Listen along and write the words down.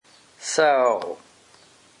So,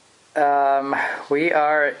 we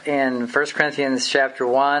are in 1 Corinthians chapter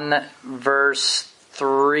 1, verse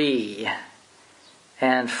 3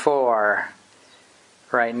 and 4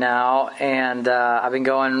 right now. And I've been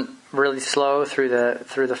going really slow through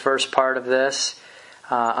the first part of this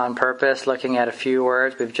on purpose, looking at a few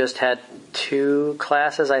words. We've just had 2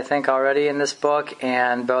 classes, I think, already in this book,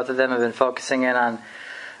 and both of them have been focusing in on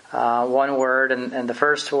one word, and the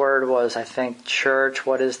first word was, I think, church.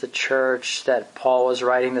 What is the church that Paul was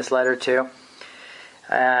writing this letter to?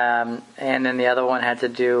 And then the other one had to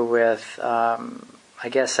do with, I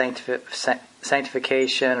guess,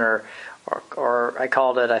 sanctification, or I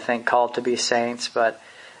called it, I think, called to be saints, but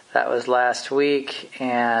that was last week.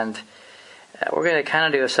 And we're going to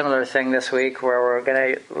kind of do a similar thing this week, where we're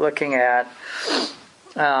going to looking at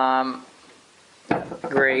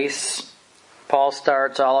grace. Paul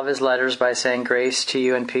starts all of his letters by saying, "Grace to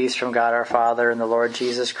you and peace from God our Father and the Lord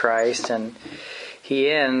Jesus Christ." And he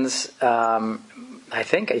ends, I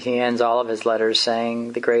think he ends all of his letters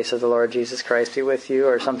saying, "The grace of the Lord Jesus Christ be with you,"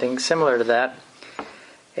 or something similar to that.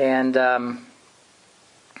 And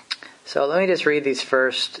so let me just read these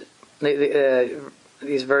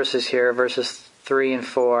these verses here, verses 3 and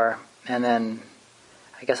 4, and then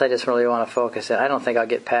I guess I just really want to focus it. I don't think I'll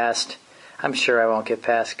get past, I'm sure I won't get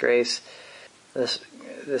past grace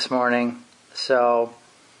this morning. So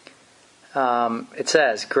it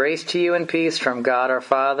says, "Grace to you and peace from God our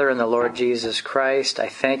Father and the Lord Jesus Christ. I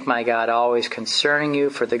thank my God always concerning you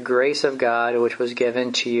for the grace of God which was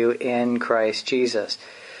given to you in Christ Jesus."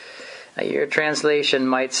 Now, your translation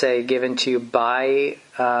might say given to you by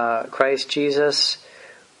Christ Jesus,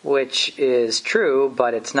 which is true,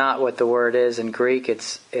 but it's not what the word is in Greek.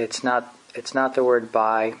 It's not the word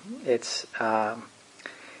by.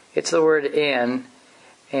 It's the word in,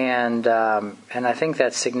 and I think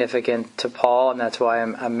that's significant to Paul, and that's why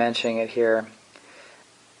I'm mentioning it here.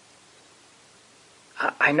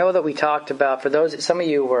 I know that we talked about, for those, some of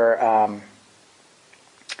you were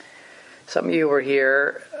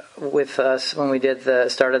here with us when we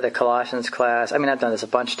started the Colossians class. I mean, I've done this a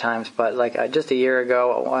bunch of times, but like just a year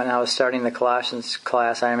ago when I was starting the Colossians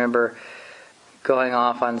class, I remember going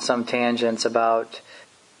off on some tangents about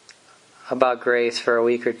grace for a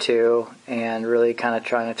week or two, and really kind of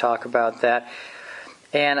trying to talk about that.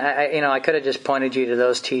 And I could have just pointed you to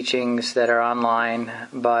those teachings that are online,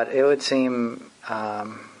 but it would seem, I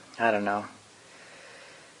don't know,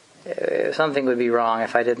 something would be wrong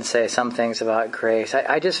if I didn't say some things about grace.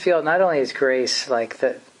 I just feel not only is grace like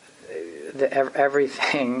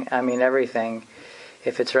everything, I mean everything,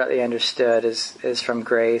 if it's rightly understood, is from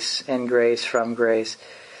grace, in grace, from grace.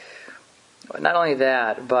 Not only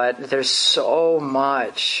that, but there's so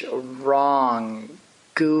much wrong,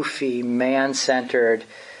 goofy, man-centered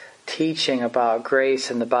teaching about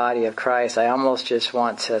grace in the body of Christ. I almost just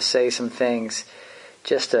want to say some things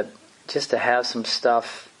just to have some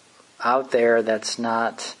stuff out there that's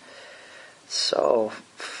not so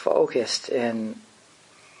focused in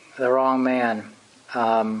the wrong man.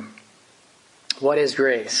 What is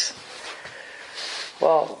grace?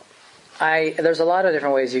 Well, there's a lot of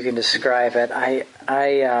different ways you can describe it. I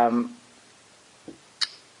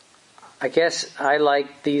guess I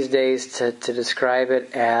like these days to describe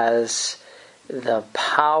it as the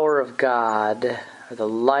power of God, or the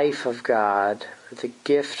life of God, or the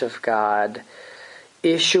gift of God,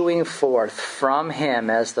 issuing forth from Him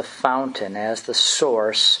as the fountain, as the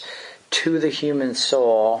source, to the human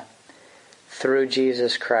soul through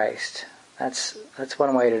Jesus Christ. That's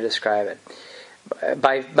one way to describe it.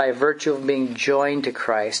 By virtue of being joined to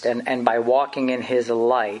Christ and by walking in His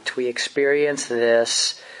light, we experience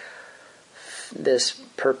this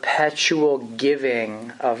perpetual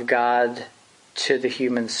giving of God to the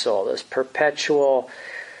human soul, this perpetual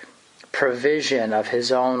provision of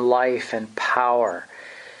His own life and power.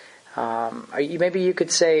 Maybe you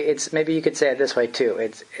could say it this way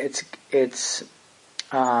too. It's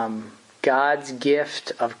God's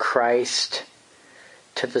gift of Christ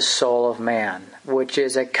to the soul of man, which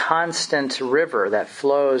is a constant river that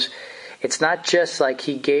flows. It's not just like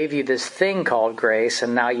He gave you this thing called grace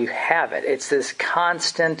and now you have it. It's this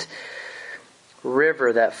constant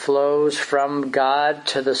river that flows from God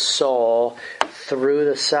to the soul through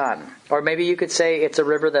the Son. Or maybe you could say it's a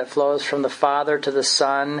river that flows from the Father to the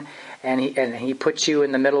Son, and He puts you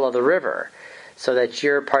in the middle of the river so that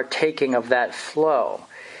you're partaking of that flow.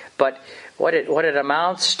 But what it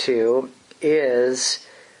amounts to is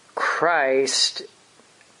Christ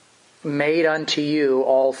made unto you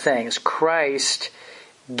all things. Christ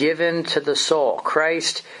given to the soul.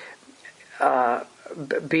 Christ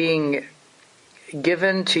being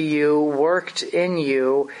given to you, worked in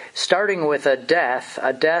you, starting with a death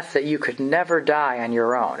that you could never die on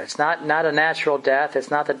your own. It's not a natural death.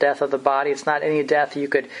 It's not the death of the body. It's not any death you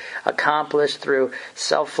could accomplish through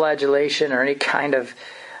self-flagellation or any kind of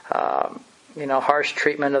harsh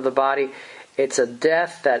treatment of the body. It's a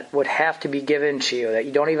death that would have to be given to you, that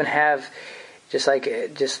you don't even have, just like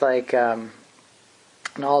in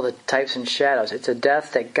all the types and shadows. It's a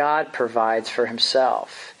death that God provides for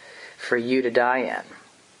himself, for you to die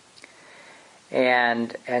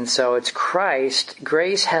in. And so it's Christ.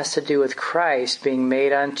 Grace has to do with Christ being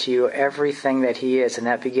made unto you everything that he is, and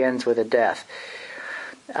that begins with a death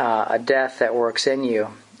that works in you,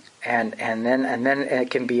 and then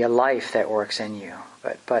it can be a life that works in you.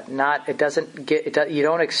 But not, it doesn't get, you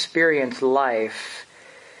don't experience life,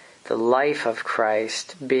 the life of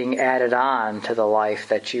Christ, being added on to the life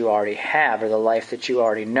that you already have or the life that you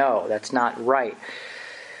already know. That's not right.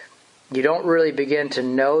 You don't really begin to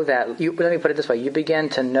know that. Let me put it this way. You begin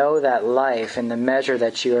to know that life in the measure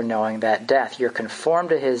that you are knowing that death. You're conformed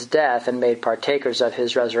to his death and made partakers of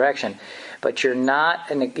his resurrection. But you're not,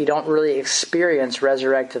 and you don't really experience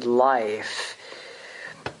resurrected life,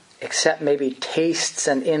 except maybe tastes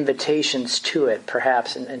and invitations to it,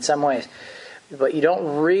 perhaps, in some ways. But you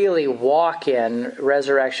don't really walk in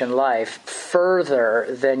resurrection life further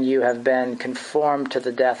than you have been conformed to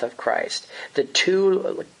the death of Christ. The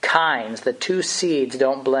two kinds, the two seeds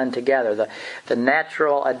don't blend together. The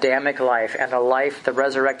natural Adamic life and the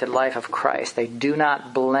resurrected life of Christ, they do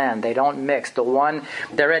not blend. They don't mix.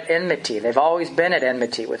 They're at enmity. They've always been at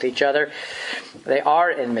enmity with each other. They are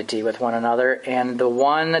at enmity with one another, and the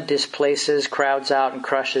one displaces, crowds out, and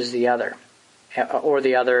crushes the other. Or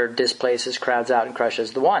the other displaces, crowds out, and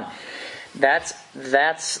crushes the one. That's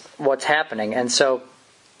what's happening. And so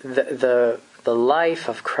the life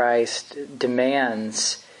of Christ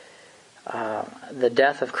demands the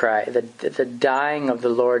death of Christ, the dying of the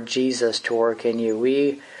Lord Jesus to work in you.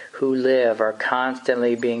 We who live are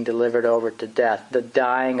constantly being delivered over to death. The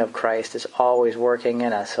dying of Christ is always working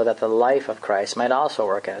in us, so that the life of Christ might also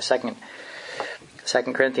work in us. 2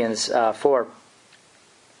 Corinthians 4.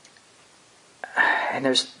 And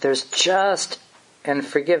there's just, and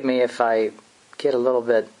forgive me if I get a little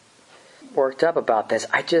bit worked up about this,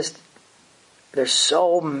 there's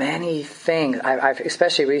so many things. I've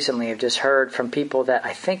especially recently have just heard from people that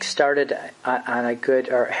I think started on a good,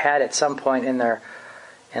 or had at some point in their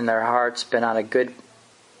hearts been on a good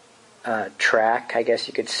track, I guess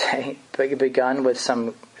you could say, begun with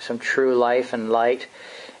some true life and light,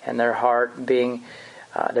 and their heart being...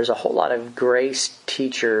 there's a whole lot of grace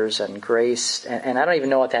teachers and grace, and I don't even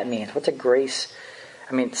know what that means. What's a grace?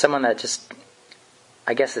 I mean, someone that just,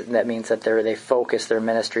 I guess that means that they focus their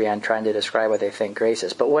ministry on trying to describe what they think grace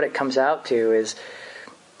is. But what it comes out to is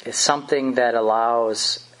something that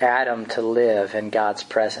allows Adam to live in God's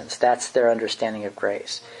presence. That's their understanding of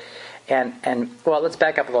grace. And well, let's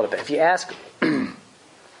back up a little bit. If you ask...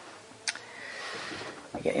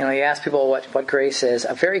 you ask people what grace is.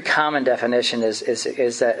 A very common definition is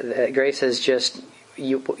that grace is just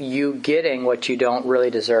you getting what you don't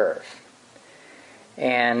really deserve.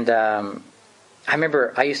 And I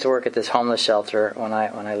remember I used to work at this homeless shelter when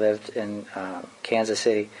I lived in Kansas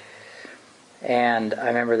City, and I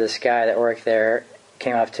remember this guy that worked there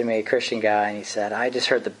came up to me, a Christian guy, and he said, "I just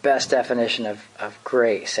heard the best definition of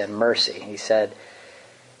grace and mercy." He said,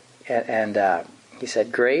 He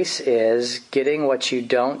said, grace is getting what you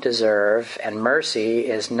don't deserve, and mercy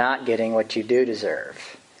is not getting what you do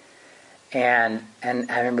deserve. And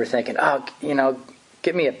I remember thinking,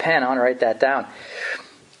 give me a pen, I want to write that down.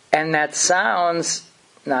 And that sounds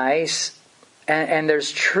nice, and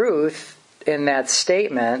there's truth in that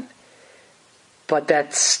statement, but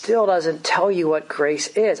that still doesn't tell you what grace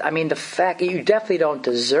is. I mean, the fact that you definitely don't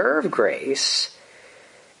deserve grace,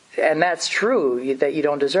 and that's true that you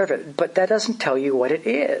don't deserve it, but that doesn't tell you what it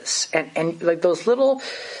is. And like those little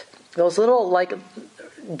like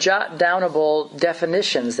jot downable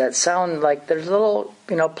definitions that sound like there's little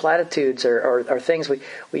platitudes or things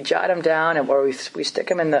we jot them down, and or we stick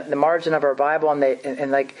them in the margin of our Bible,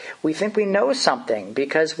 and like we think we know something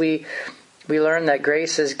because we learn that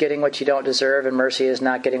grace is getting what you don't deserve and mercy is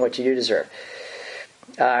not getting what you do deserve.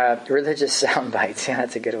 Religious sound bites. Yeah,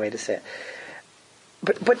 that's a good way to say it.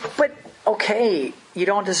 But okay, you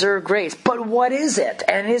don't deserve grace. But what is it?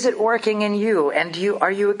 And is it working in you? And are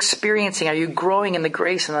you growing in the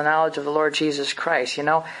grace and the knowledge of the Lord Jesus Christ?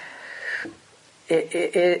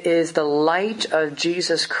 It is the light of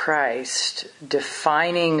Jesus Christ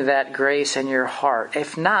defining that grace in your heart.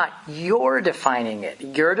 If not, you're defining it.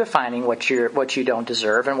 You're defining what you don't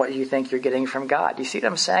deserve and what you think you're getting from God. You see what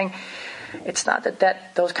I'm saying? It's not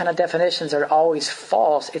that those kind of definitions are always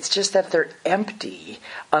false. It's just that they're empty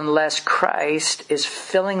unless Christ is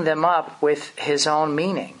filling them up with his own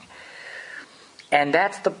meaning. And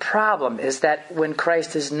that's the problem, is that when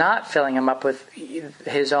Christ is not filling them up with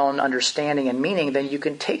his own understanding and meaning, then you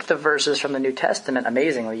can take the verses from the New Testament.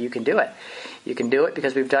 Amazingly, you can do it. You can do it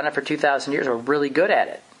because we've done it for 2,000 years. We're really good at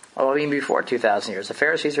it. Well, even before 2,000 years. The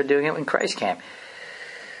Pharisees were doing it when Christ came.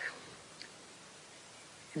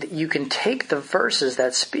 You can take the verses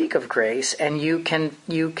that speak of grace and you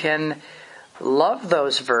can love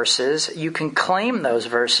those verses, you can claim those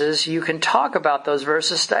verses, you can talk about those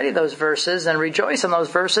verses, study those verses, and rejoice in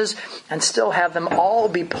those verses, and still have them all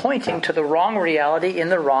be pointing to the wrong reality in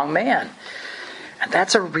the wrong man. And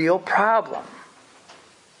that's a real problem.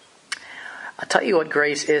 I'll tell you what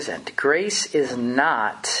grace isn't. Grace is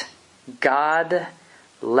not God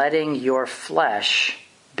letting your flesh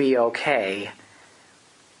be okay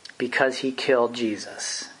because he killed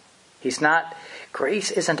Jesus.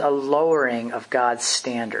 Grace isn't a lowering of God's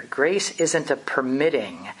standard. Grace isn't a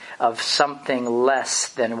permitting of something less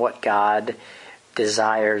than what God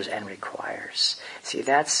desires and requires. See,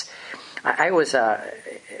 I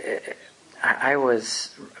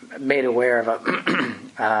was made aware of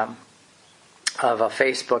a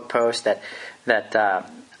Facebook post that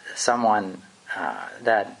someone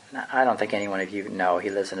that I don't think anyone of you know. He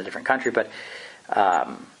lives in a different country, but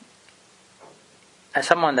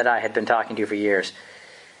someone that I had been talking to for years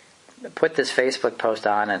put this Facebook post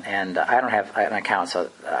on, and I don't have an account, so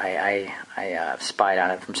I spied on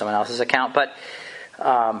it from someone else's account. But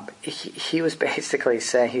he was basically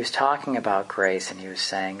saying, he was talking about grace, and he was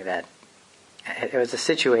saying that it was a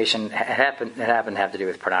situation. It happened to have to do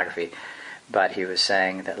with pornography, but he was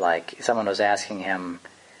saying that, like, someone was asking him,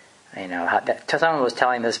 someone was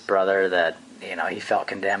telling this brother that, he felt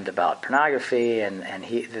condemned about pornography, and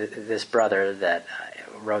this brother that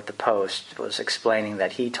wrote the post was explaining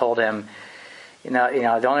that he told him,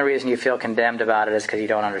 the only reason you feel condemned about it is because you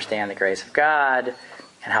don't understand the grace of God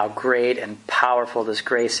and how great and powerful this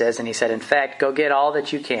grace is. And he said, in fact, go get all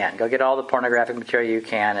that you can. Go get all the pornographic material you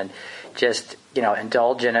can and just,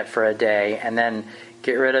 indulge in it for a day and then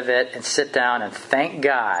get rid of it and sit down and thank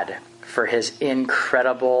God for his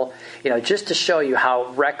incredible, just to show you how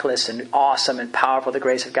reckless and awesome and powerful the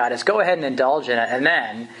grace of God is. Go ahead and indulge in it, and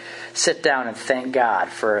then sit down and thank God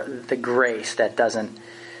for the grace that doesn't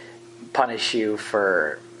punish you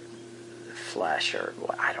for flesh or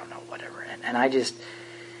I don't know, whatever. And I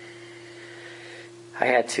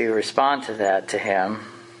had to respond to that to him,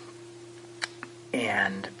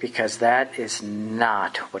 and because that is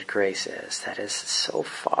not what grace is. That is so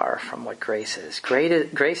far from what grace is.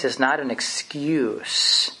 Grace is not an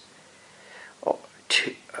excuse,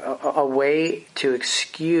 a way to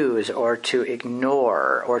excuse or to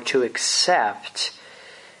ignore or to accept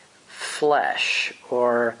flesh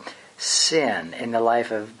or sin in the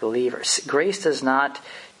life of believers. Grace does not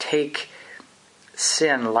take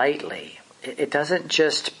sin lightly. It doesn't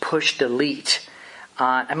just push delete.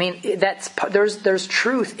 There's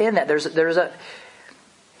truth in that.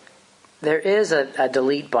 There is a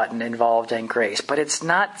delete button involved in grace, but it's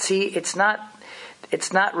not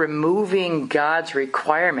removing God's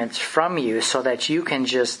requirements from you so that you can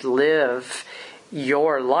just live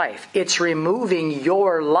your life. It's removing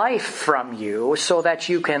your life from you so that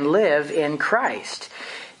you can live in Christ.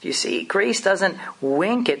 You see, grace doesn't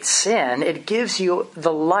wink at sin. It gives you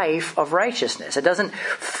the life of righteousness. It doesn't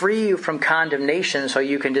free you from condemnation so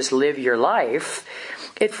you can just live your life.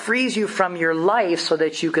 It frees you from your life so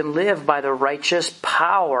that you can live by the righteous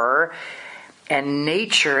power and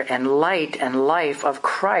nature and light and life of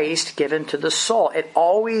Christ given to the soul.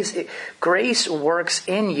 Grace works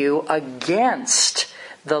in you against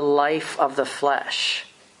the life of the flesh.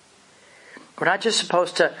 We're not just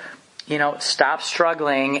supposed to stop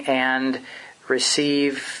struggling and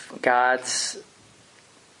receive God's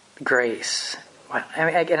grace.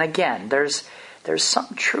 And again, there's some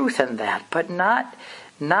truth in that, but not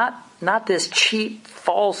this cheap,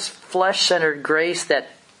 false, flesh-centered grace that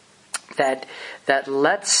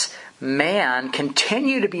lets man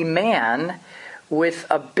continue to be man with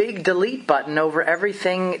a big delete button over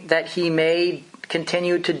everything that he may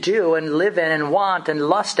continue to do and live in and want and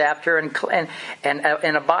lust after and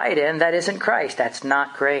abide in. That isn't Christ. That's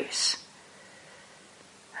not grace.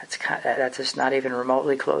 That's just not even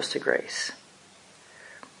remotely close to grace.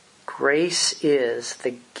 Grace is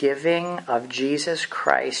the giving of Jesus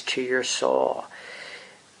Christ to your soul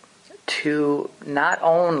to not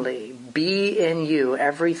only be in you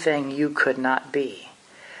everything you could not be,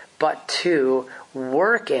 but to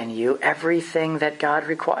work in you everything that God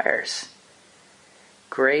requires.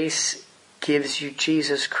 Grace gives you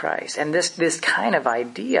Jesus Christ. And this kind of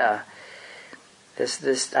idea,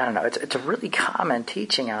 this I don't know, it's a really common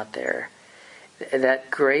teaching out there. That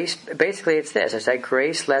grace, basically it's this, it's that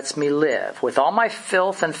grace lets me live with all my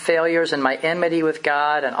filth and failures and my enmity with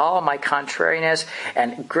God and all my contrariness,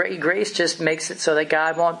 and grace just makes it so that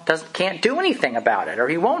God can't do anything about it, or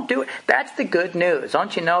He won't do it. That's the good news.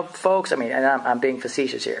 Don't you know, folks? I mean, and I'm being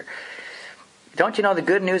facetious here. Don't you know the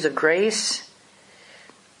good news of grace?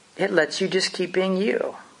 It lets you just keep being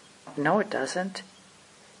you. No, it doesn't.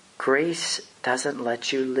 Grace doesn't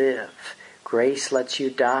let you live. Grace lets you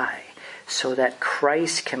die, so that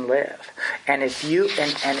Christ can live. And if you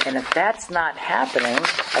and if that's not happening,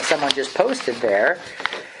 as someone just posted there,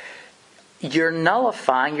 you're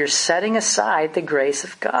nullifying, you're setting aside the grace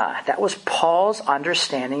of God. That was Paul's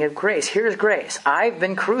understanding of grace. Here's grace. I've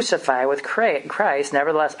been crucified with Christ,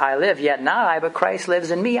 nevertheless I live, yet not I, but Christ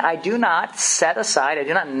lives in me. I do not set aside, I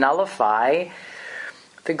do not nullify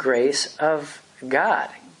the grace of God.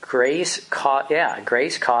 Grace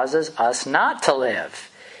causes us not to live.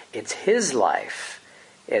 It's His life.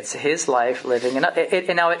 It's His life living in us.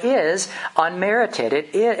 Now it is unmerited.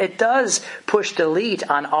 It does push delete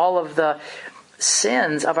on all of the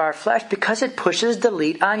sins of our flesh because it pushes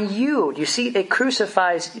delete on you. You see, it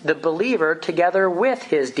crucifies the believer together with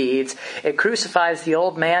his deeds. It crucifies the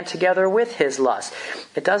old man together with his lusts.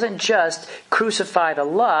 It doesn't just crucify the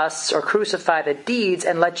lusts or crucify the deeds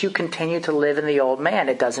and let you continue to live in the old man.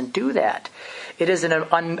 It doesn't do that. It is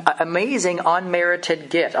an amazing unmerited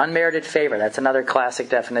gift, unmerited favor. That's another classic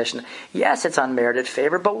definition. Yes, it's unmerited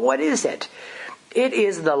favor, but what is it? It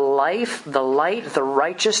is the life, the light, the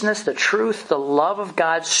righteousness, the truth, the love of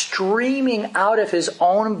God streaming out of His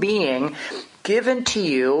own being, given to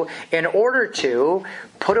you in order to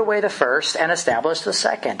put away the first and establish the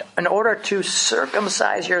second, in order to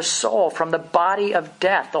circumcise your soul from the body of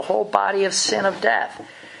death, the whole body of sin of death,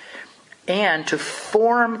 and to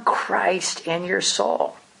form Christ in your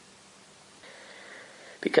soul.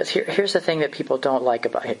 Because here's the thing that people don't like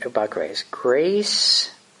about grace.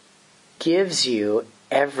 Grace gives you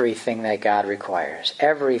everything that God requires,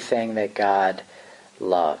 everything that God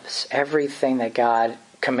loves, everything that God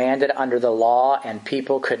commanded under the law and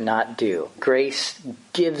people could not do. Grace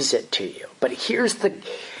gives it to you. But here's the,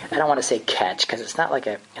 I don't want to say catch, because it's not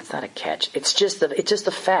a catch. It's just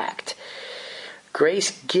the fact.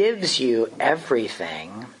 Grace gives you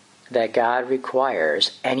everything that God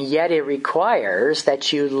requires, and yet it requires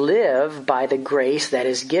that you live by the grace that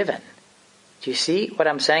is given. Do you see what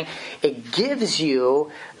I'm saying? It gives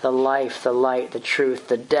you the life, the light, the truth,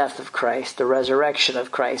 the death of Christ, the resurrection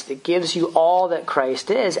of Christ. It gives you all that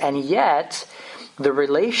Christ is, and yet the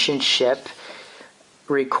relationship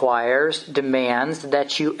demands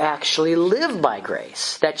that you actually live by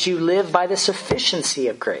grace, that you live by the sufficiency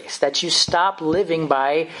of grace, that you stop living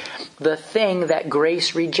by the thing that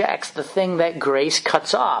grace rejects, the thing that grace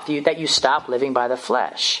cuts off, that you stop living by the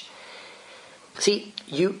flesh. See,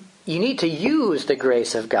 you need to use the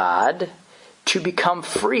grace of God to become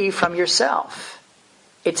free from yourself.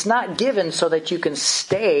 It's not given so that you can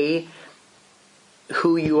stay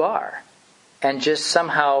who you are and just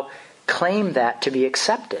somehow claim that to be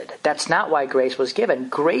accepted. That's not why grace was given.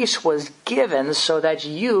 Grace was given so that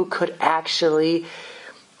you could actually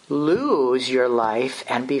lose your life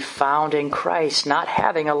and be found in Christ, not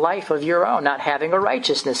having a life of your own, not having a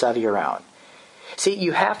righteousness of your own. See,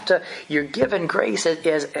 you're given grace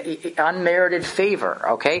as unmerited favor,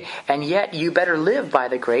 okay? And yet you better live by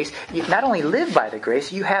the grace. You not only live by the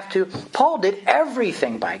grace, you have to. Paul did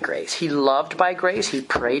everything by grace. He loved by grace. He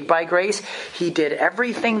prayed by grace. He did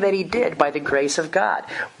everything that he did by the grace of God.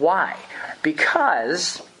 Why?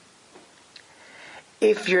 Because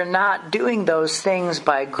if you're not doing those things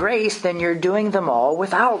by grace, then you're doing them all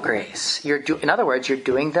without grace. In other words, you're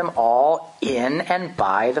doing them all in and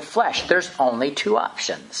by the flesh. There's only two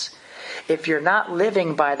options. If you're not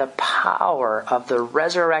living by the power of the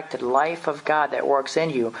resurrected life of God that works in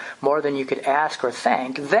you more than you could ask or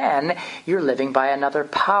think, then you're living by another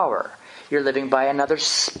power. You're living by another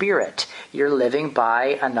spirit. You're living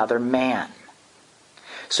by another man.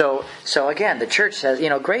 So again, the church says,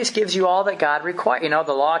 grace gives you all that God requires.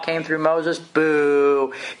 The law came through Moses,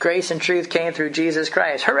 boo. Grace and truth came through Jesus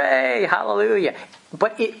Christ. Hooray, hallelujah.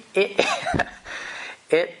 But it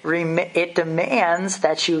demands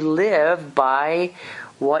that you live by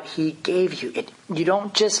what He gave you. You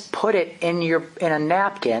don't just put it in a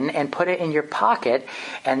napkin and put it in your pocket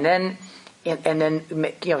and then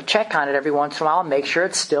check on it every once in a while and make sure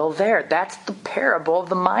it's still there. That's the parable of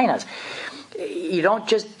the minas. You don't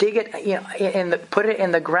just dig it, put it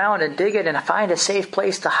in the ground and dig it and find a safe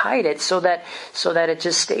place to hide it so that it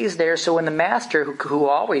just stays there. So when the master, who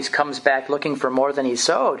always comes back looking for more than he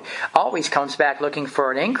sowed, always comes back looking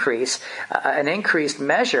for an increased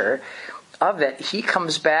measure of it, he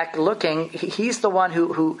comes back looking. He's the one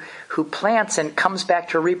who plants and comes back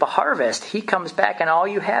to reap a harvest. He comes back and all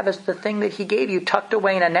you have is the thing that he gave you tucked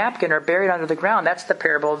away in a napkin or buried under the ground. That's the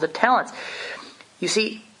parable of the talents. You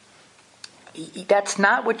see, that's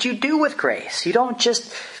not what you do with grace. You don't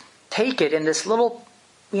just take it in this little,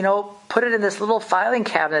 put it in this little filing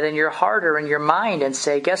cabinet in your heart or in your mind and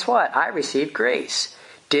say, guess what? I received grace.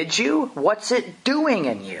 Did you? What's it doing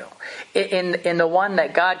in you? In the one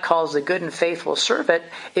that God calls the good and faithful servant,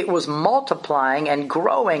 it was multiplying and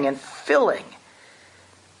growing and filling.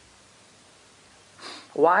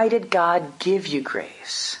 Why did God give you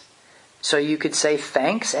grace? So you could say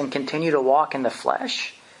thanks and continue to walk in the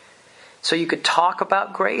flesh? So you could talk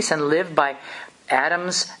about grace and live by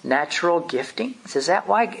Adam's natural giftings? Is that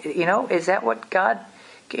why, is that what God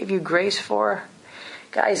gave you grace for?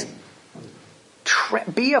 Guys,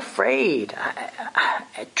 be afraid.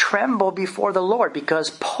 Tremble before the Lord, because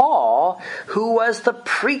Paul, who was the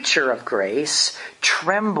preacher of grace,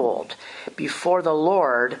 trembled before the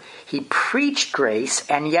Lord. He preached grace,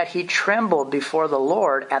 and yet he trembled before the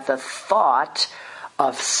Lord at the thought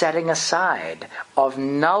of setting aside, of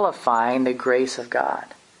nullifying the grace of God.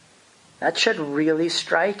 That should really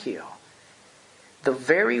strike you. The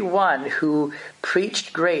very one who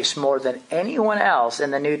preached grace more than anyone else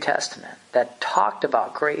in the New Testament, that talked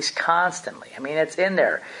about grace constantly. I mean, it's in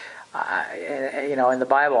there, in the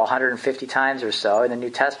Bible 150 times or so. In the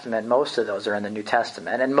New Testament, most of those are in the New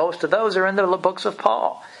Testament, and most of those are in the books of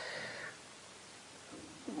Paul.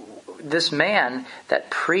 This man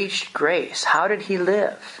that preached grace, how did he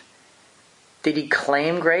live? Did he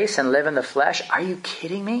claim grace and live in the flesh? Are you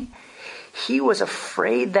kidding me? He was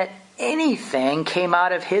afraid that anything came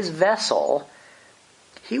out of his vessel.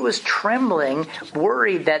 He was trembling,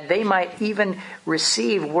 worried that they might even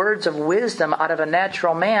receive words of wisdom out of a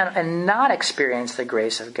natural man and not experience the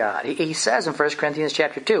grace of God. He says in 1 Corinthians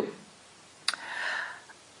chapter 2,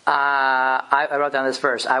 I wrote down this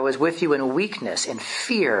verse. I was with you in weakness, in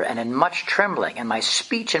fear, and in much trembling, and my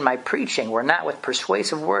speech and my preaching were not with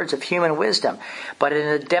persuasive words of human wisdom, but in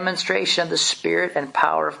a demonstration of the Spirit and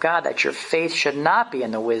power of God, that your faith should not be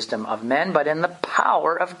in the wisdom of men, but in the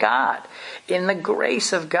power of God, in the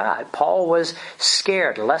grace of God. Paul was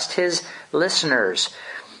scared lest his listeners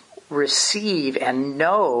receive and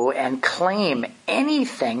know and claim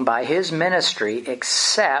anything by his ministry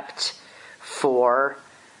except for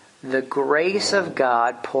the grace of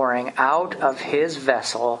God pouring out of his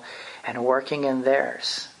vessel and working in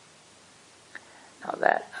theirs. Now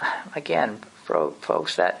that, again,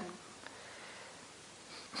 folks, that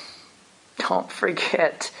don't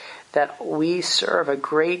forget that we serve a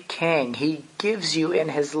great King. He gives you in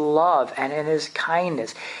his love and in his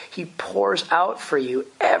kindness. He pours out for you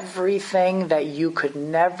everything that you could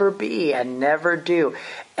never be and never do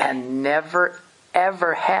and never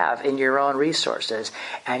ever have in your own resources.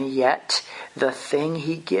 And yet the thing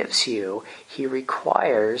he gives you, he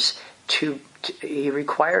requires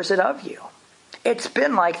it of you. It's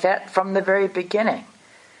been like that from the very beginning.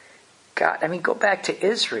 God, go back to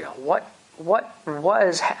Israel. What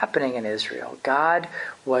was happening in Israel? God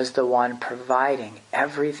was the one providing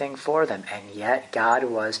everything for them. And yet God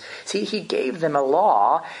he gave them a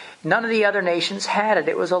law. None of the other nations had it.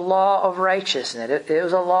 It was a law of righteousness. It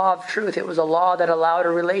was a law of truth. It was a law that allowed a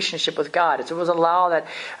relationship with God. It was a law that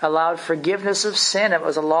allowed forgiveness of sin. It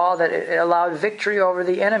was a law that allowed victory over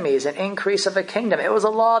the enemies, an increase of a kingdom. It was a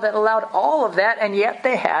law that allowed all of that, and yet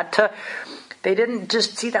they didn't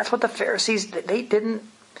just, that's what the Pharisees, they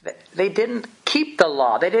didn't keep the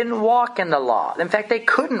law. They didn't walk in the law. In fact, they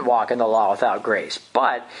couldn't walk in the law without grace.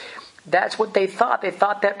 But that's what they thought. They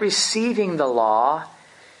thought that receiving the law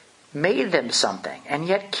made them something. And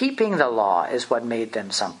yet keeping the law is what made them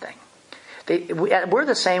something. We're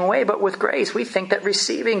the same way, but with grace, we think that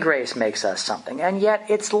receiving grace makes us something. And yet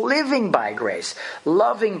it's living by grace,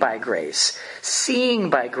 loving by grace, seeing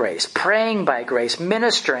by grace, praying by grace,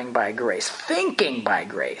 ministering by grace, thinking by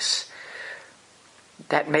grace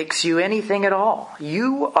that makes you anything at all.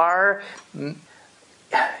 You are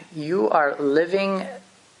living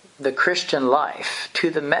the Christian life to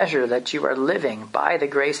the measure that you are living by the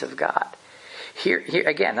grace of God. Here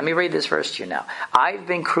again, let me read this verse to you now. I've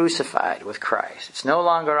been crucified with Christ. It's no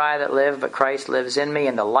longer I that live, but Christ lives in me.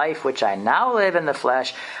 And the life which I now live in the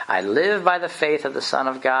flesh, I live by the faith of the Son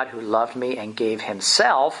of God who loved me and gave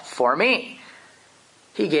himself for me.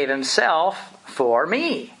 He gave himself for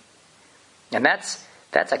me. And that's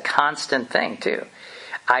a constant thing too.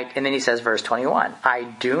 And then he says, verse 21, I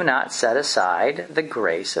do not set aside the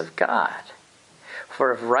grace of God.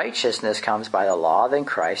 For if righteousness comes by the law, then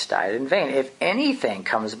Christ died in vain. If anything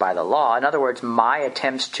comes by the law, in other words, my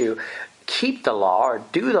attempts to keep the law or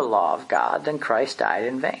do the law of God, then Christ died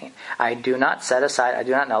in vain. I do not set aside, I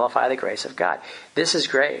do not nullify the grace of God. This is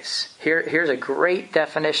grace. Here's a great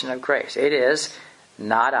definition of grace. It is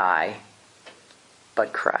not I,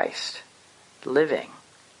 but Christ living.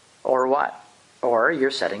 Or what? Or you're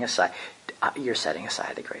setting aside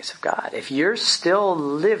the grace of God. If you're still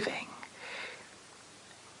living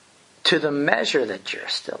to the measure that you're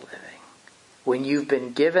still living, when you've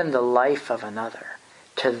been given the life of another,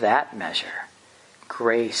 to that measure,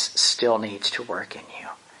 grace still needs to work in you.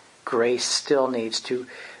 Grace still needs to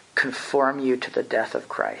conform you to the death of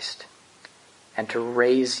Christ and to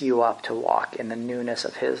raise you up to walk in the newness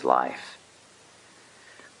of His life.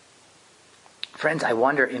 Friends, I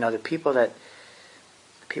wonder, the people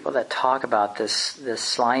that talk about this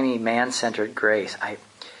slimy, man-centered grace,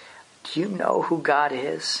 do you know who God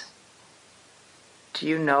is? Do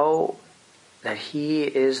you know that He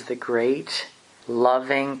is the great,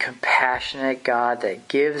 loving, compassionate God that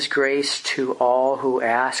gives grace to all who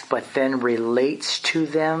ask, but then relates to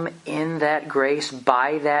them in that grace,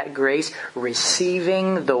 by that grace,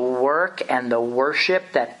 receiving the work and the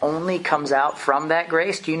worship that only comes out from that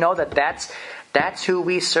grace? Do you know that that's who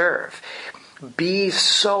we serve?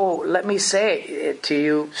 Let me say it to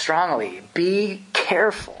you strongly, be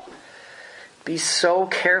careful. Be so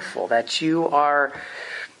careful that you are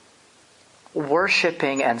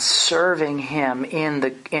worshiping and serving Him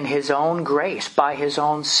in His own grace, by His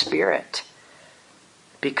own Spirit.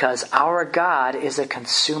 Because our God is a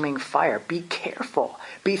consuming fire. Be careful.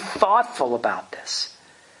 Be thoughtful about this.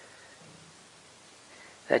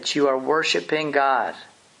 That you are worshiping God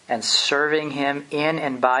and serving Him in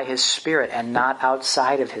and by His Spirit, and not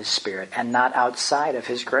outside of His Spirit, and not outside of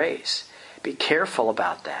His grace. Be careful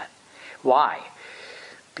about that. Why?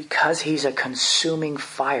 Because He's a consuming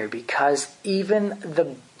fire. Because even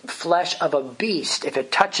the flesh of a beast, if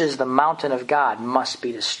it touches the mountain of God, must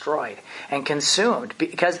be destroyed and consumed.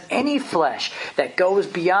 Because any flesh that goes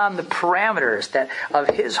beyond the parameters of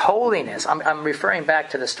His holiness, I'm referring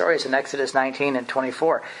back to the stories in Exodus 19 and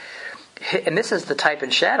 24. And this is the type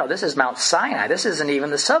and shadow. This is Mount Sinai. This isn't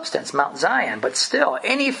even the substance, Mount Zion. But still,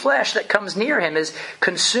 any flesh that comes near Him is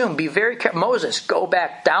consumed. Be very careful. Moses, go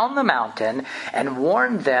back down the mountain and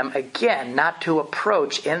warn them again not to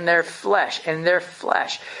approach in their flesh.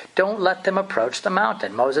 Don't let them approach the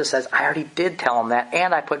mountain. Moses says, I already did tell them that,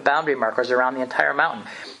 and I put boundary markers around the entire mountain.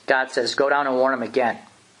 God says, go down and warn them again.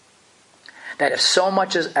 That if so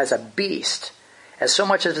much as a beast, as so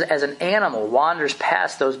much as an animal wanders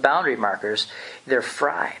past those boundary markers, they're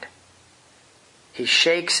fried. He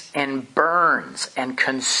shakes and burns and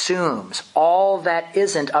consumes all that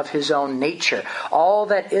isn't of His own nature, all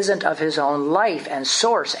that isn't of His own life and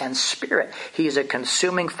source and spirit. He's a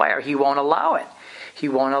consuming fire. He won't allow it. He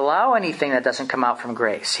won't allow anything that doesn't come out from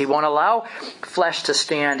grace. He won't allow flesh to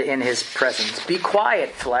stand in His presence. Be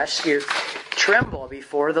quiet, flesh. Tremble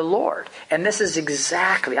before the Lord. And this is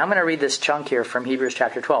exactly, I'm going to read this chunk here from Hebrews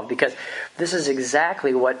chapter 12, because this is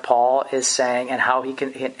exactly what Paul is saying, and how he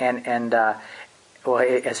can,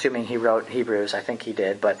 assuming he wrote Hebrews, I think he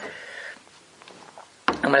did, but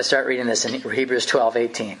I'm going to start reading this in Hebrews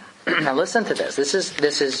 12:18. Now listen to this.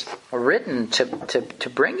 This is written to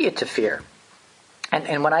bring you to fear.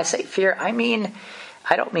 And when I say fear, I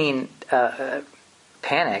don't mean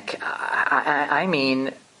panic. I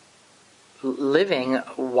mean living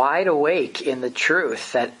wide awake in the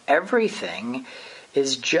truth that everything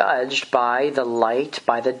is judged by the light,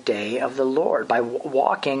 by the day of the Lord, by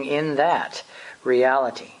walking in that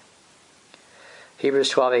reality. Hebrews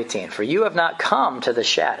 12:18. For you have not come to the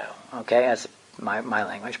shadow. Okay, that's my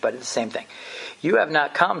language, but it's the same thing. You have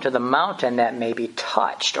not come to the mountain that may be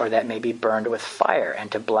touched, or that may be burned with fire,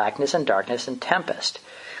 and to blackness and darkness and tempest,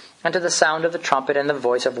 and to the sound of the trumpet and the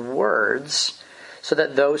voice of words, so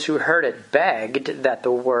that those who heard it begged that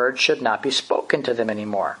the word should not be spoken to them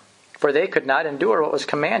anymore. For they could not endure what was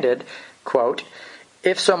commanded, quote,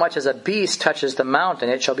 if so much as a beast touches the mountain,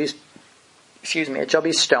 it shall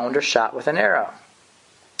be stoned or shot with an arrow.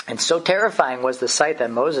 And so terrifying was the sight that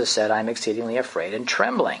Moses said, I am exceedingly afraid and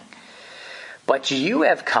trembling. But you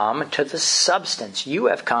have come to the substance. You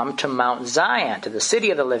have come to Mount Zion, to the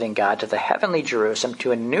city of the living God, to the heavenly Jerusalem,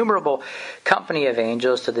 to an innumerable company of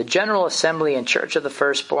angels, to the general assembly and church of the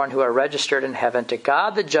firstborn who are registered in heaven, to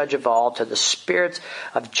God the judge of all, to the spirits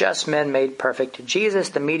of just men made perfect, to Jesus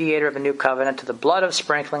the mediator of a new covenant, to the blood of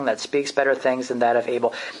sprinkling that speaks better things than that of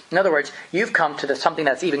Abel. In other words, you've come to something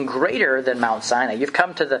that's even greater than Mount Sinai. You've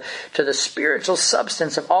come to the spiritual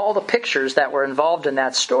substance of all the pictures that were involved in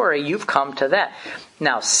that story. You've come to that.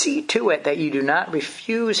 Now see to it that you do not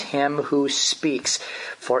refuse him who speaks.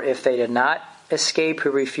 For if they did not escape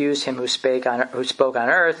who refused him who spoke on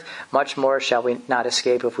earth, much more shall we not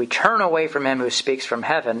escape if we turn away from him who speaks from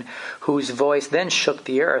heaven, whose voice then shook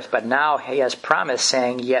the earth. But now he has promised,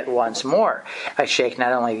 saying, yet once more I shake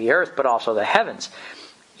not only the earth, but also the heavens.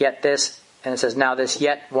 Yet this, and it says, now this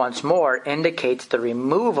yet once more indicates the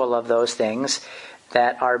removal of those things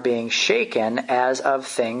that are being shaken as of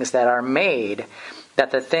things that are made, that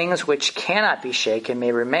the things which cannot be shaken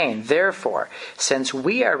may remain. Therefore, since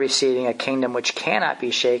we are receiving a kingdom which cannot be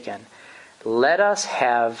shaken, let us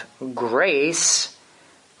have grace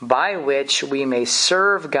by which we may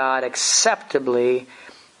serve God acceptably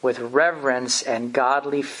with reverence and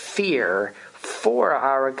godly fear, for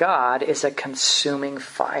our God is a consuming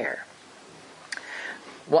fire.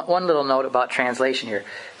 One little note about translation here.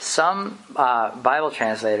 Some Bible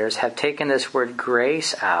translators have taken this word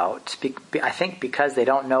grace out, I think because they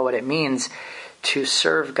don't know what it means to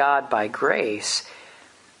serve God by grace.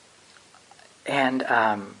 And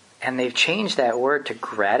they've changed that word to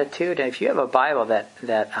gratitude. And if you have a Bible that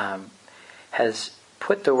has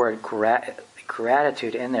put the word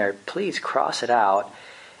gratitude in there, please cross it out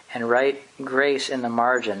and write grace in the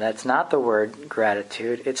margin. That's not the word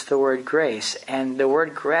gratitude, it's the word grace. And the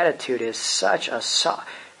word gratitude is such a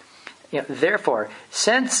therefore,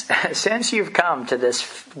 since you've come to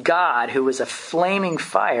this God who is a flaming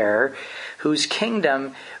fire, whose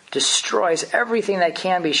kingdom destroys everything that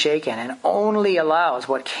can be shaken and only allows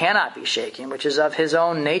what cannot be shaken, which is of his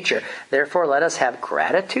own nature. Therefore, let us have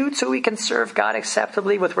gratitude so we can serve God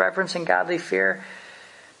acceptably with reverence and godly fear.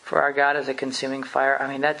 For our God is a consuming fire.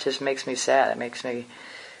 I mean, that just makes me sad. It makes me,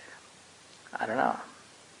 I don't know.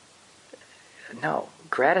 No,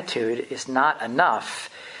 gratitude is not enough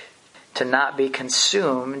to not be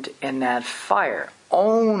consumed in that fire.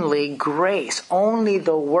 Only grace, only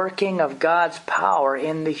the working of God's power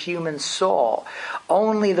in the human soul,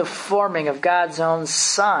 only the forming of God's own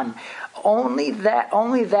Son, only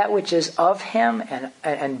that which is of him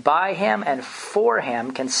and by him and for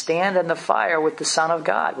him can stand in the fire with the Son of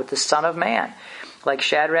God, with the Son of Man, like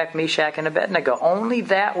Shadrach, Meshach, and Abednego. Only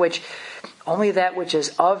that which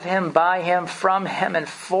is of him, by him, from him, and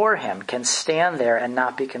for him can stand there and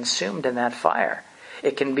not be consumed in that fire.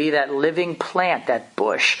 It can be that living plant, that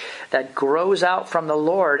bush that grows out from the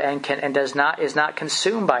Lord and is not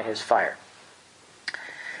consumed by his fire.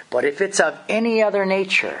 But if it's of any other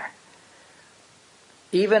nature,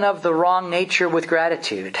 even of the wrong nature with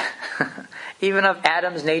gratitude, even of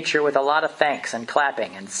Adam's nature with a lot of thanks and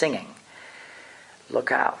clapping and singing,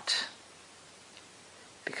 look out,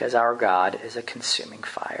 because our God is a consuming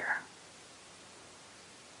fire.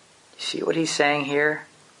 You see what he's saying here?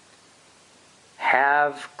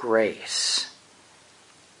 Have grace.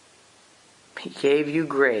 He gave you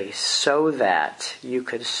grace so that you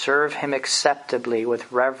could serve him acceptably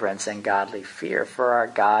with reverence and godly fear, for our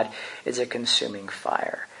God is a consuming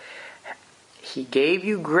fire. He gave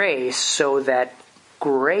you grace so that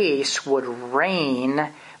grace would reign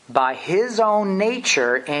by his own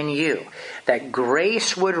nature in you. That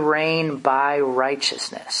grace would reign by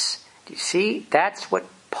righteousness. Do you see? That's what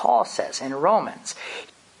Paul says in Romans.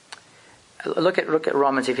 Look at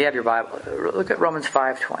Romans, if you have your Bible. Look at Romans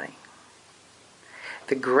 5:20.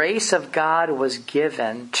 The grace of God was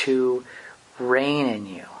given to reign in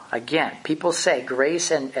you. Again, people say grace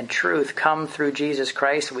and truth come through Jesus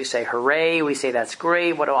Christ. We say hooray. We say that's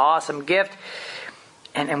great. What an awesome gift.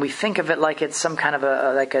 And we think of it like it's some kind of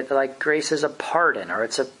like grace is a pardon, or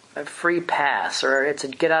it's a free pass, or it's a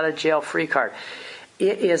get out of jail free card.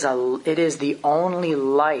 It is the only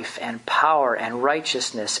life and power and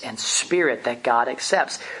righteousness and spirit that God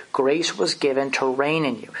accepts. Grace was given to reign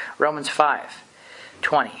in you. Romans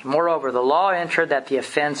 5:20. Moreover, the law entered that the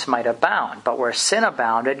offense might abound, but where sin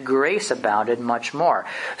abounded, grace abounded much more.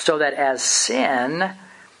 So that as sin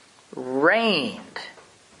reigned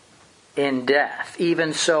in death,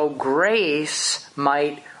 even so grace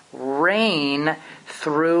might reign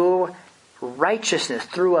through righteousness,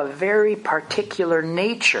 through a very particular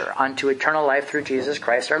nature, unto eternal life through Jesus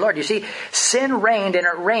Christ our Lord. You see, sin reigned, and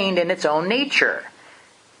it reigned in its own nature.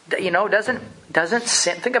 doesn't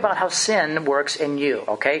sin, think about how sin works in you,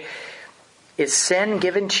 okay? Is sin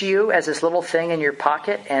given to you as this little thing in your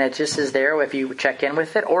pocket and it just is there if you check in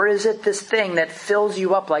with it? Or is it this thing that fills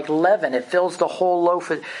you up like leaven? It fills the whole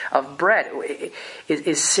loaf of bread. Does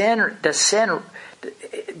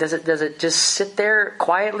it just sit there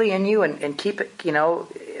quietly in you and keep it,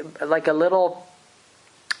 like a little,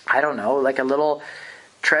 like a little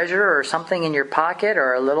treasure or something in your pocket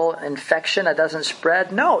or a little infection that doesn't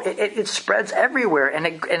spread? No, it spreads everywhere and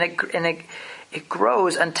it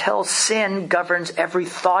grows until sin governs every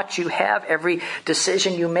thought you have, every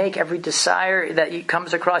decision you make, every desire that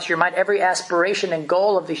comes across your mind, every aspiration and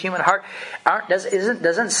goal of the human heart.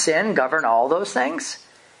 Doesn't sin govern all those things?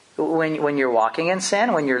 When you're walking in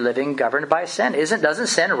sin, when you're living governed by sin, doesn't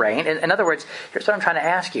sin reign? In other words, here's what I'm trying to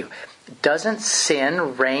ask you: doesn't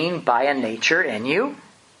sin reign by a nature in you?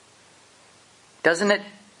 Doesn't it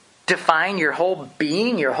define your whole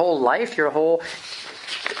being, your whole life, your whole...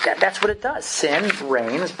 That's what it does. Sin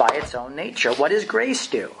reigns by its own nature. What does grace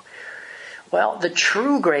do? Well, the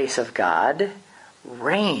true grace of God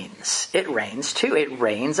reigns. It reigns too. It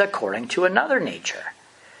reigns according to another nature.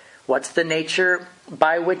 What's the nature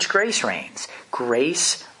by which grace reigns?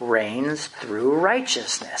 Grace reigns through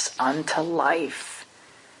righteousness unto life.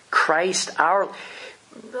 Christ, our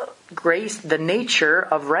grace, the nature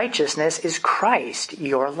of righteousness is Christ,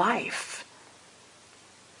 your life.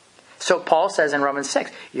 So Paul says in Romans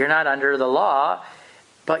 6, you're not under the law,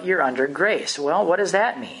 but you're under grace. Well, what does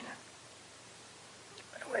that mean?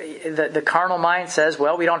 The carnal mind says,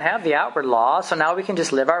 well, we don't have the outward law, so now we can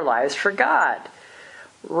just live our lives for God.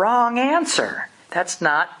 Wrong answer. That's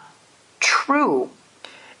not true.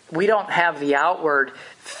 We don't have the outward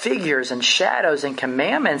figures and shadows and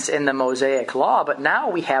commandments in the Mosaic law, but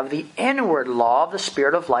now we have the inward law of the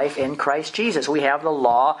Spirit of life in Christ Jesus. We have the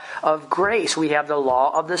law of grace. We have the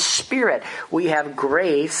law of the Spirit. We have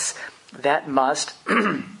grace that must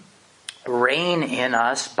reign in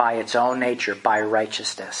us by its own nature, by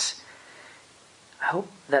righteousness. I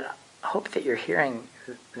hope that you're hearing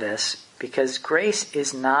this, because grace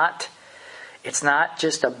is not, it's not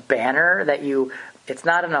just a banner that it's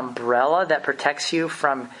not an umbrella that protects you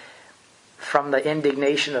from the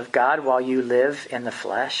indignation of God while you live in the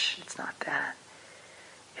flesh. It's not that.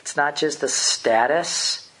 It's not just the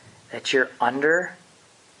status that you're under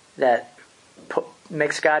that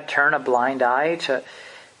makes God turn a blind eye to.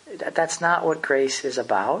 That's not what grace is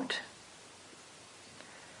about.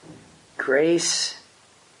 Grace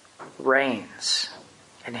reigns.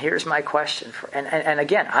 And here's my question and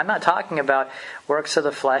again, I'm not talking about works of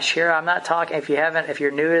the flesh here. I'm not talking, if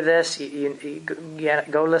you're new to this, you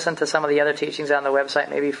go listen to some of the other teachings on the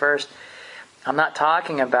website maybe first. I'm not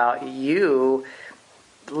talking about you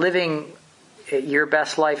living your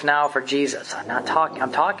best life now for Jesus. I'm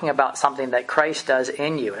talking about something that Christ does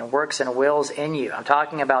in you and works and wills in you. I'm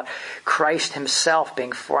talking about Christ himself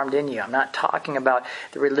being formed in you. I'm not talking about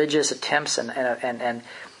the religious attempts and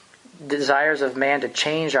desires of man to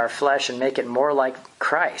change our flesh and make it more like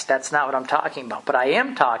Christ. That's not what I'm talking about. But I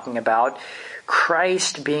am talking about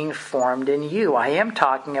Christ being formed in you. I am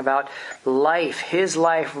talking about life, his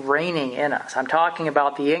life reigning in us. I'm talking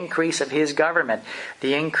about the increase of his government,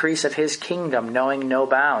 the increase of his kingdom, knowing no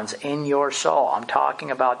bounds in your soul. I'm talking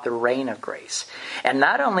about the reign of grace. And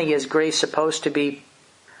not only is grace supposed to be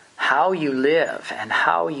how you live and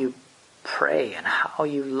how you pray and how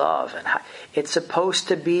you love, and how, it's supposed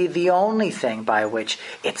to be the only thing by which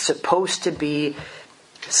it's supposed to be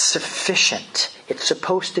sufficient. It's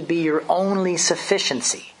supposed to be your only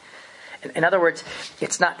sufficiency. In other words,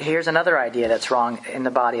 it's not. Here's another idea that's wrong in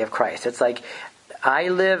the body of Christ. It's like, I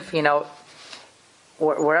live,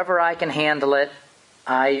 wherever I can handle it,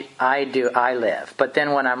 I live. But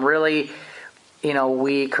then when I'm really,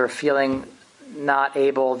 weak or feeling not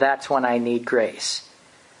able, that's when I need grace.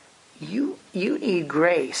 You need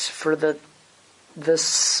grace for the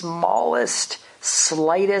smallest,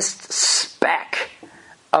 slightest speck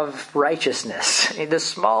of righteousness, the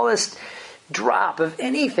smallest drop of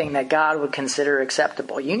anything that God would consider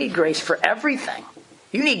acceptable. You need grace for everything.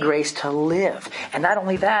 You need grace to live. And not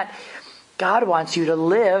only that, God wants you to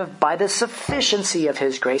live by the sufficiency of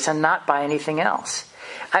his grace and not by anything else.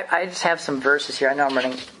 I just have some verses here. I know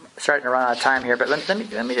I'm starting to run out of time here, but let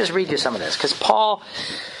me just read you some of this. Because Paul,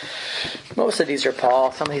 most of these are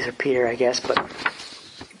Paul, some of these are Peter, I guess, but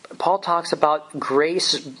Paul talks about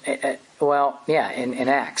grace, in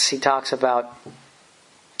Acts. He talks about,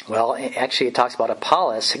 it talks about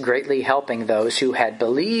Apollos greatly helping those who had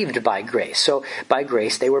believed by grace. So by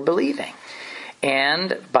grace they were believing.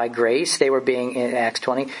 And by grace, they were being, in Acts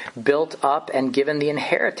 20, built up and given the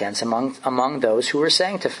inheritance among those who were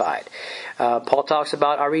sanctified. Paul talks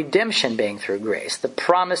about our redemption being through grace. The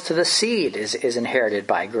promise to the seed is inherited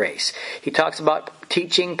by grace. He talks about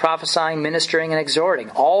teaching, prophesying, ministering, and exhorting,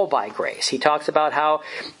 all by grace. He talks about how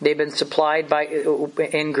they've been supplied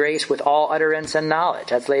in grace with all utterance and knowledge.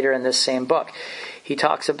 That's later in this same book. He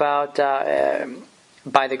talks about,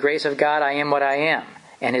 by the grace of God, I am what I am.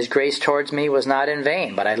 And his grace towards me was not in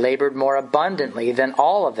vain, but I labored more abundantly than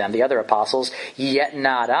all of them, the other apostles, yet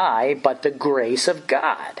not I, but the grace of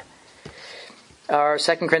God. Or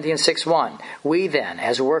 2 Corinthians 6:1, we then,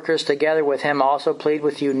 as workers together with him, also plead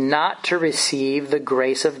with you not to receive the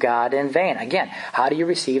grace of God in vain. Again, how do you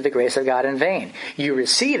receive the grace of God in vain? You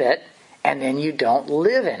receive it, and then you don't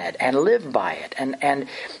live in it and live by it and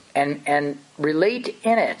relate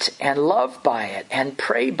in it and love by it and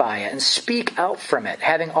pray by it and speak out from it,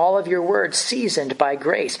 having all of your words seasoned by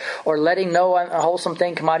grace, or letting no unwholesome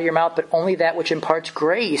thing come out of your mouth, but only that which imparts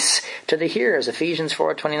grace to the hearers. Ephesians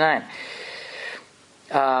 4:29.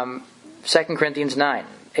 2 Corinthians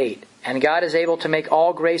 9:8. And God is able to make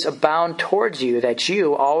all grace abound towards you, that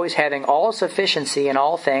you, always having all sufficiency in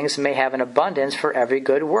all things, may have an abundance for every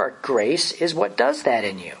good work. Grace is what does that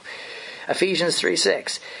in you. Ephesians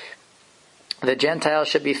 3:6. The Gentiles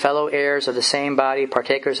should be fellow heirs of the same body,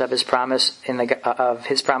 partakers of his promise in the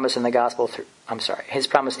gospel. His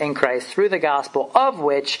promise in Christ through the gospel, of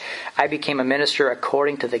which I became a minister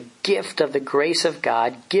according to the gift of the grace of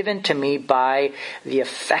God given to me by the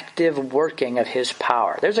effective working of his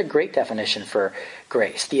power. There's a great definition for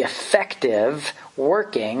grace: the effective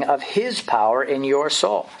working of his power in your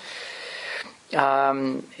soul.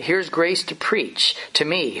 Here's grace to preach. To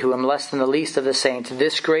me, who am less than the least of the saints,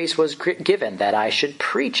 this grace was given, that I should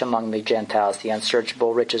preach among the Gentiles the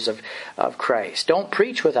unsearchable riches of Christ. Don't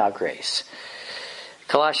preach without grace.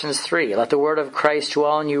 Colossians 3, let the word of Christ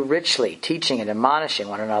dwell in you richly, teaching and admonishing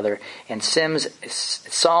one another in psalms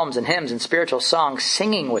and hymns and spiritual songs,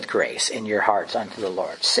 singing with grace in your hearts unto the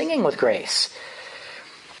Lord. Singing with grace.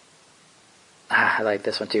 I like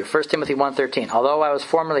this one too. 1 Timothy 1:13. Although I was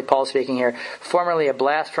formerly, Paul speaking here, formerly a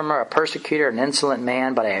blasphemer, a persecutor, an insolent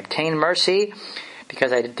man, but I obtained mercy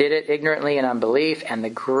because I did it ignorantly in unbelief, and the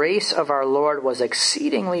grace of our Lord was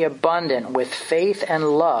exceedingly abundant with faith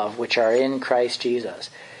and love which are in Christ Jesus.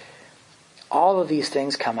 All of these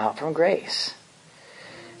things come out from grace.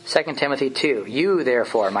 2 Timothy 2. You,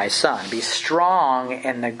 therefore, my son, be strong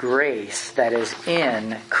in the grace that is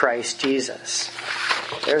in Christ Jesus.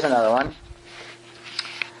 There's another one.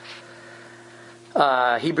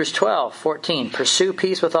 Hebrews 12:14. Pursue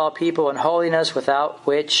peace with all people and holiness, without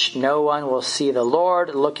which no one will see the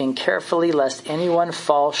Lord, looking carefully lest anyone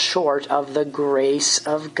fall short of the grace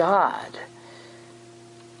of God.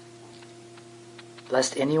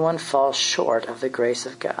 Lest anyone fall short of the grace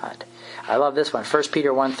of God. I love this one. 1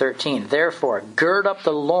 Peter 1:13. Therefore, gird up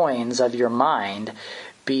the loins of your mind,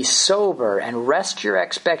 be sober, and rest your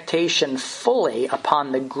expectation fully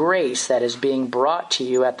upon the grace that is being brought to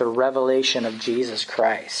you at the revelation of Jesus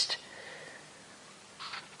Christ.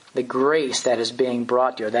 The grace that is being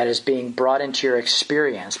brought to you, that is being brought into your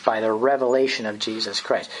experience by the revelation of Jesus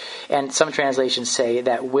Christ. And some translations say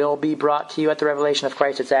that will be brought to you at the revelation of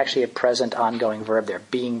Christ. It's actually a present ongoing verb there,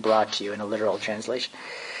 being brought to you in a literal translation.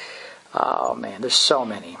 Oh man, there's so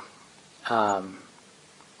many. One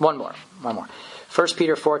more. 1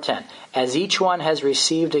 Peter 4:10. As each one has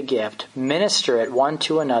received a gift, minister it one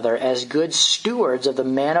to another as good stewards of the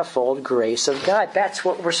manifold grace of God. That's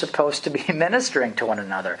what we're supposed to be ministering to one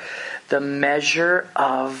another. The measure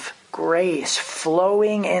of grace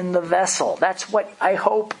flowing in the vessel. That's what I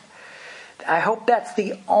hope. I hope that's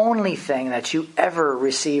the only thing that you ever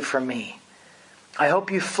receive from me. I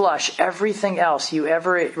hope you flush everything else you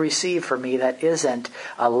ever receive from me that isn't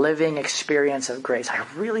a living experience of grace. I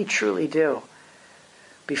really, truly do.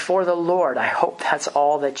 Before the Lord, I hope that's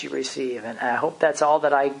all that you receive. And I hope that's all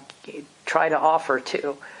that I try to offer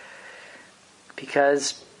too.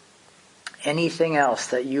 Because anything else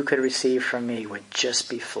that you could receive from me would just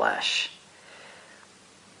be flesh.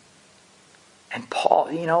 And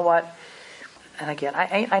Paul, you know what? And again,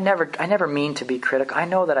 I never mean to be critical. I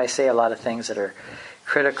know that I say a lot of things that are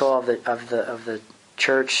critical of the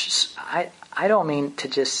church. I don't mean to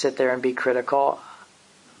just sit there and be critical.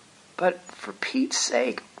 But for Pete's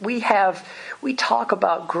sake, we talk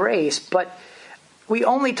about grace, but we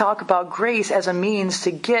only talk about grace as a means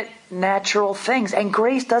to get natural things. And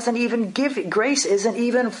grace isn't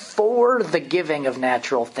even for the giving of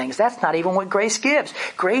natural things. That's not even what grace gives.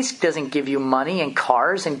 Grace doesn't give you money and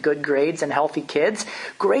cars and good grades and healthy kids.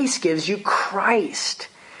 Grace gives you Christ.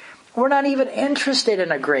 We're not even interested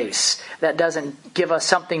in a grace that doesn't give us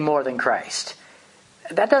something more than Christ.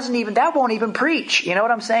 That won't even preach. You know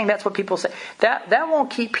what I'm saying? That's what people say. That won't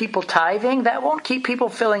keep people tithing. That won't keep people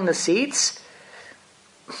filling the seats.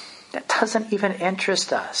 That doesn't even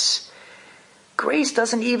interest us. Grace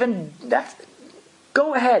doesn't even...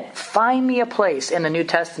 Go ahead, find me a place in the New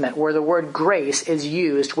Testament where the word grace is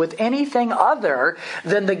used with anything other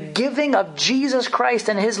than the giving of Jesus Christ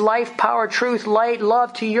and His life, power, truth, light,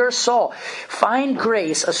 love to your soul. Find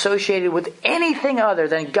grace associated with anything other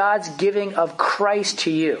than God's giving of Christ to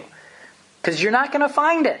you. Because you're not going to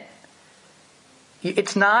find it.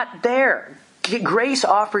 It's not there. Grace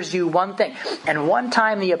offers you one thing. And one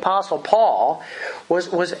time the Apostle Paul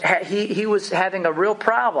was having a real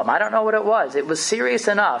problem. I don't know what it was. It was serious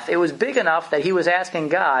enough. It was big enough that he was asking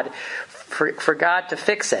God for God to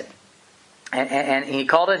fix it. And he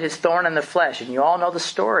called it his thorn in the flesh. And you all know the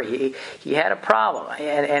story. He had a problem.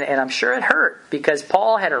 And I'm sure it hurt because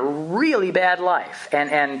Paul had a really bad life.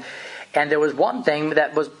 And there was one thing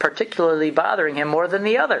that was particularly bothering him more than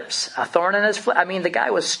the others. A thorn in his flesh. I mean, the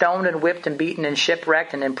guy was stoned and whipped and beaten and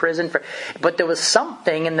shipwrecked and imprisoned. But there was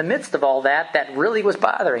something in the midst of all that really was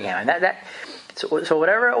bothering him. And so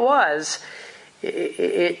whatever it was,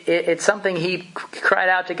 it's something he cried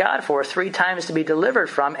out to God for 3 times to be delivered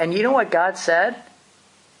from. And you know what God said?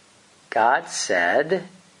 God said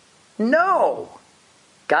no.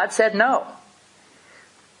 God said no.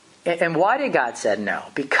 And why did God say no?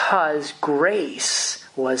 Because grace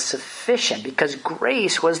was sufficient. Because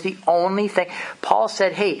grace was the only thing. Paul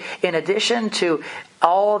said, hey, in addition to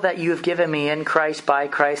all that you have given me in Christ, by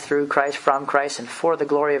Christ, through Christ, from Christ, and for the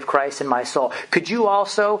glory of Christ in my soul, could you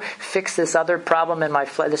also fix this other problem in my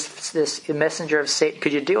flesh, this messenger of Satan?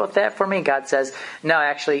 Could you deal with that for me? God says, no,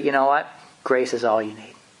 actually, you know what? Grace is all you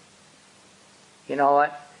need. You know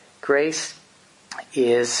what? Grace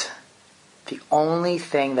is the only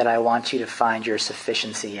thing that I want you to find your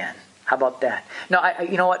sufficiency in. How about that? No,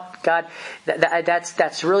 you know what, God,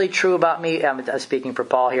 that's really true about me. I'm speaking for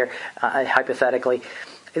Paul here, hypothetically.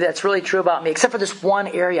 That's really true about me, except for this one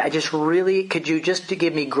area. Could you just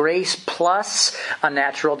give me grace plus a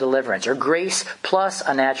natural deliverance, or grace plus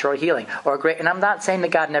a natural healing, and I'm not saying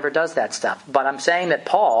that God never does that stuff, but I'm saying that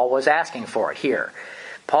Paul was asking for it here.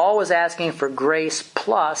 Paul was asking for grace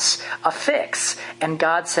plus a fix. And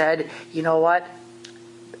God said, you know what?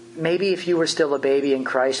 Maybe if you were still a baby in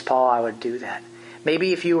Christ, Paul, I would do that.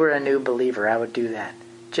 Maybe if you were a new believer, I would do that.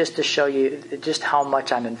 Just to show you just how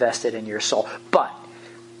much I'm invested in your soul. But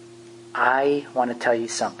I want to tell you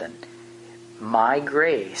something. My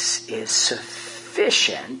grace is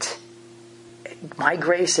sufficient. My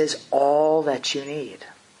grace is all that you need.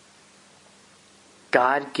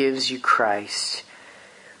 God gives you Christ.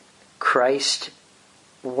 Christ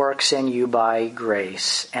works in you by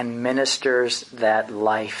grace and ministers that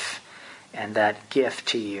life and that gift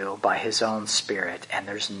to you by His own Spirit. And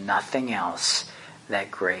there's nothing else that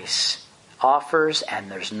grace offers, and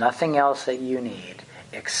there's nothing else that you need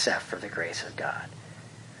except for the grace of God.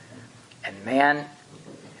 And man,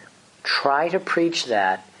 try to preach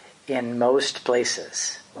that in most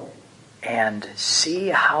places and see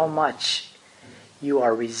how much you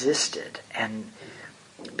are resisted. And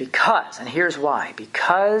here's why.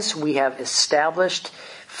 Because we have established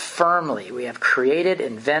firmly, we have created,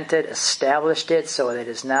 invented, established it so that it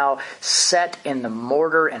is now set in the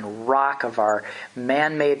mortar and rock of our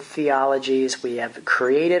man-made theologies. We have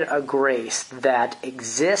created a grace that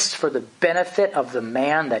exists for the benefit of the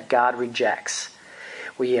man that God rejects.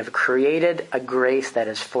 We have created a grace that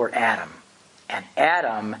is for Adam. And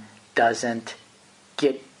Adam doesn't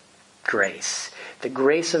get grace. The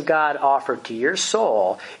grace of God offered to your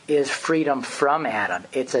soul is freedom from Adam.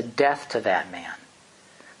 It's a death to that man.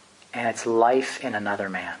 And it's life in another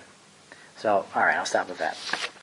man. So, all right, I'll stop with that.